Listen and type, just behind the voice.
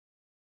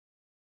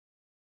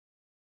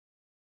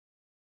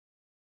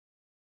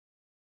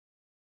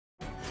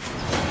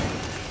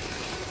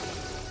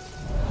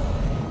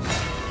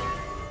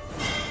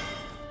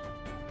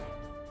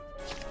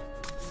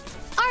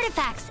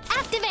Artifacts,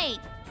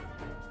 activate!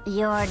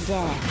 Your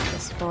death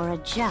is for a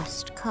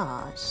just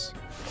cause.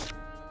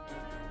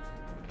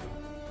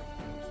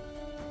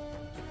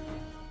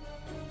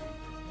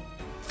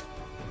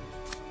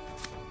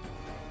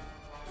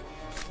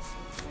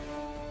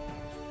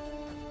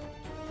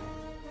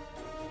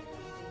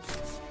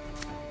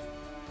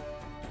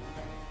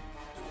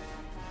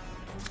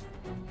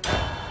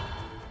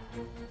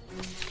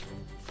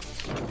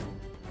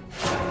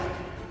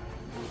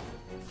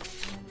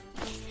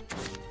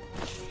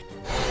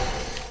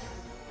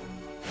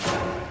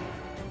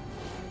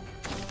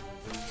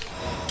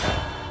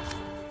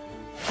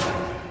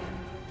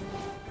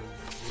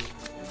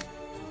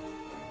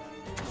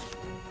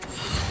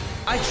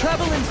 I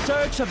travel in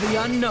search of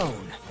the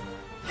unknown.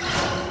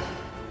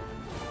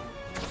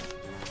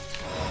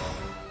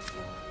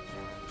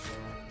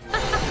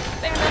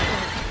 Bare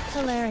knuckles.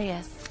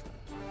 Hilarious.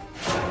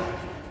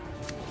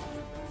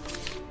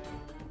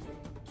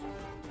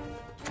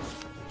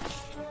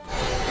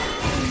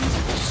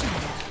 Into the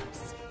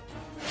shadows.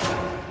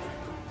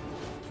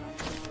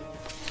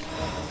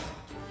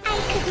 I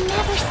could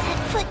never set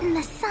foot in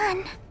the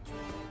sun.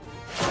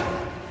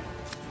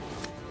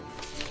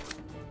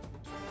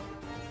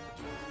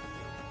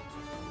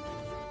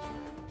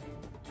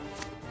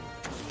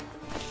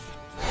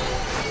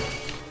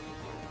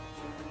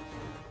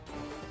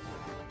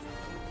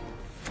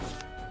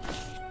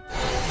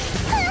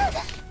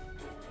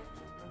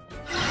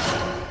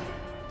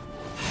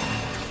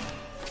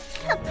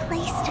 A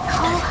place to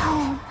call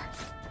home.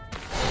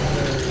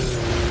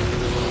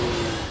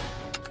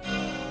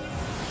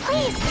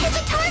 Please, hit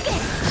the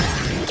target!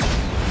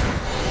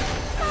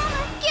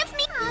 Mama, give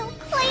me... I'll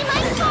play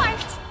my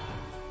part!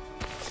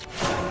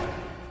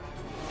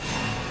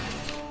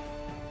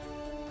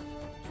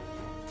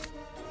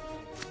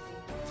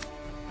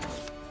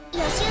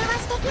 Yoshua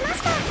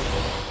shitekimasu.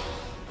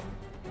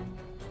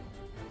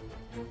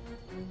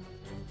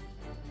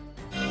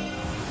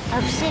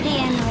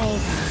 Obsidian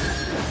Raven.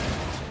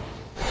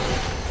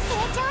 成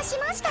長し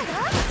ましたよ。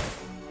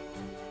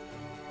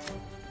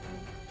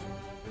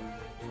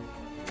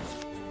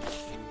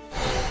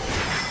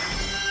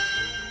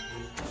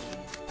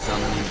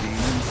Summoning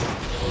demons.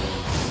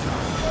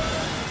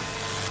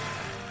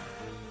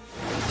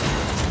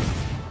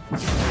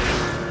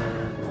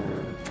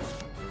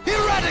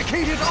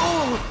 Eradicate it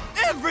all!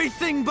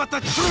 Everything but the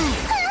truth!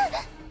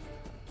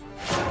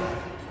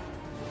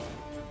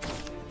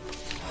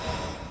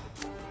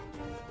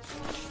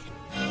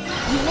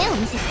 夢を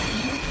見せてあげ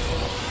る。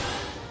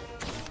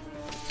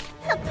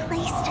A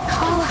place to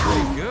call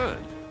home. Good.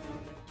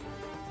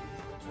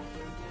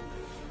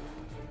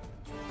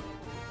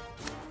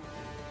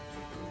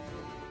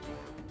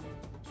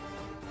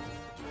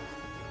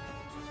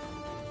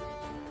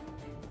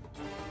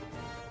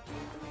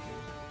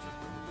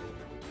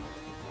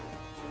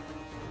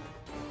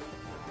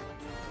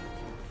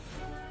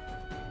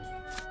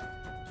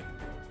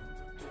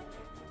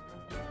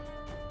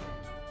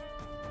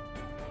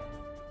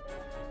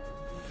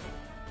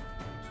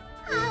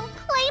 I'll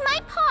play my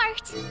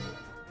part.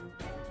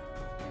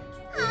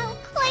 I'll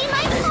play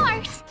my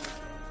part.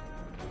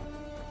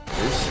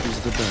 This is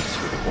the best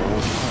of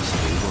all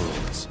possible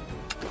worlds.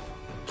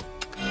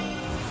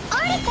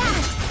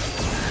 Artifacts!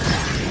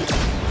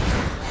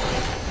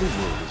 The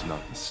world is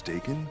not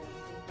mistaken.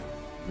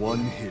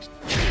 One hit.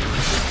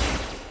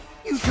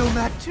 You do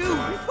that too!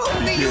 If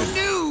only you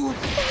knew!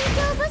 勉強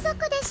不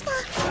足でした。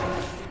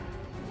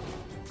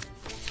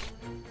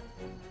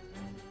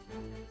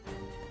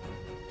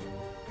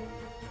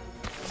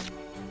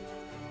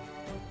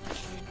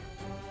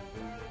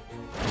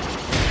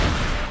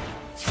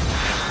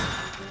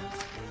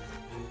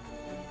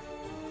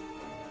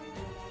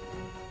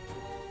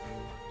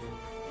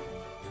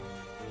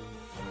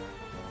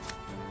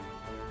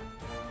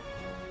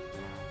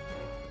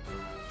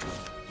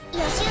予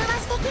習は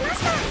してきまし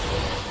た。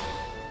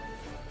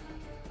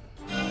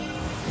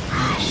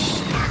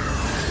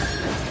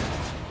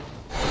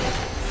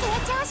成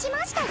長し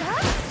ましたよ。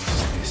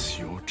Is this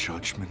your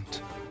judgment?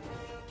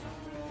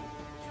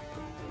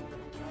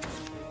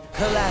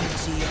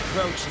 Calamity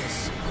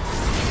approaches.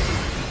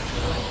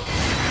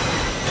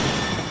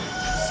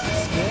 So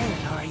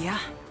scared, are ya?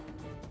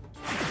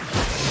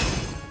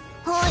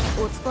 はい、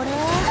お疲れ。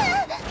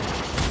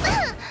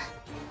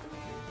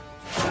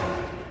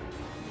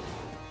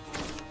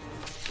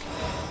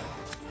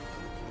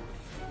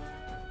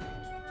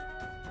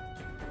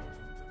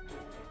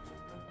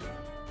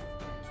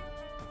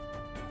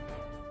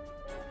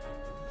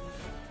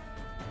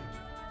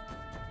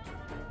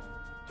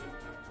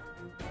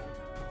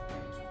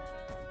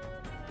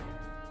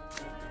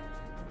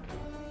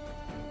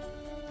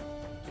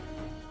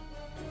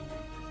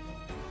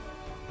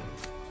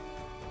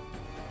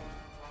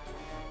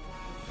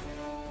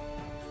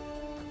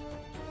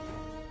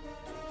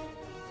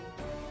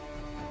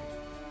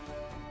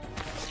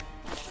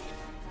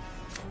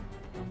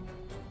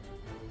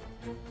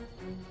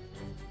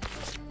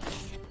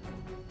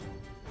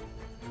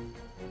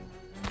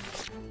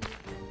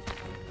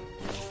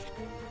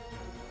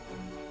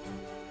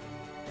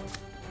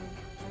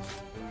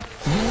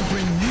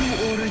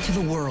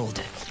the world.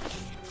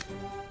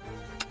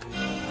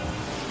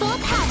 Full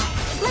power.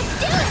 Let's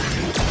do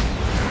it!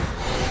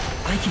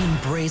 I can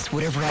embrace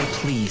whatever I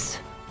please.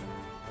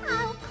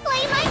 I'll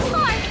play my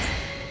part!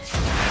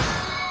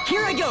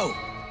 Here I go!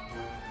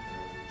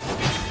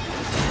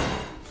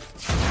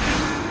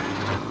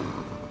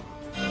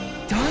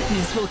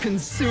 Darkness will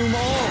consume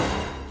all.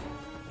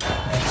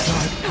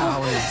 Dark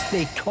powers,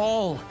 they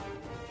call.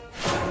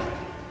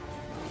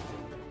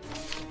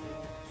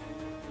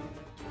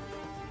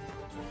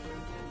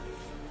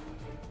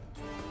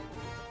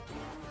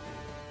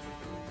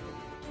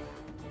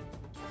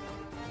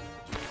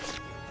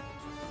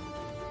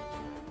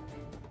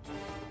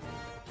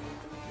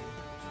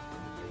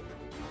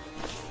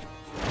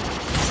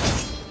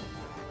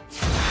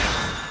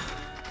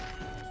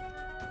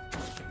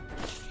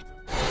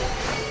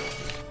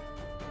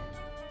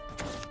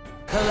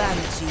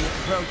 Calamity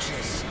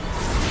approaches.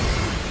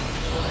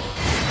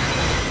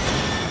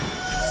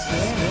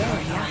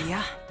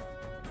 Yeah.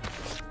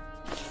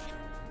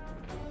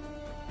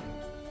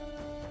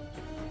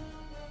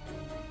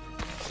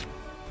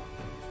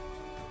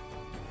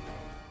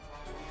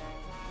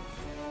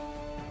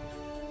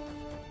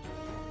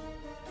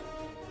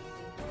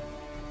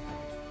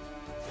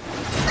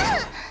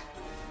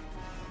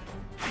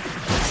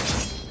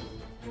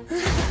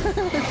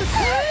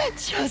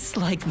 Just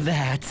like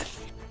that.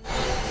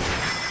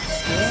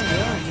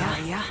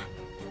 Yeah.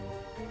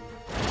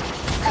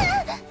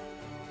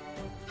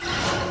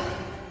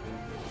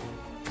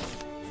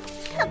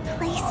 A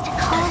place to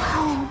call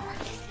home.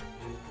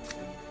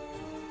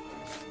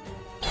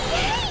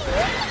 Yay!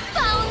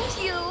 Found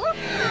you!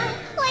 I'll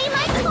play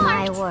my part!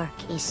 My work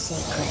is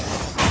sacred.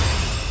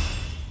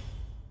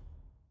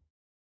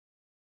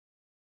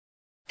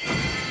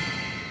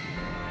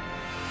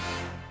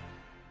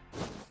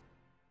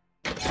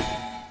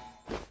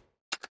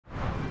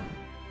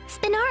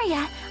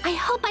 Spinaria, I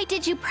hope I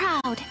did you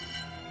proud.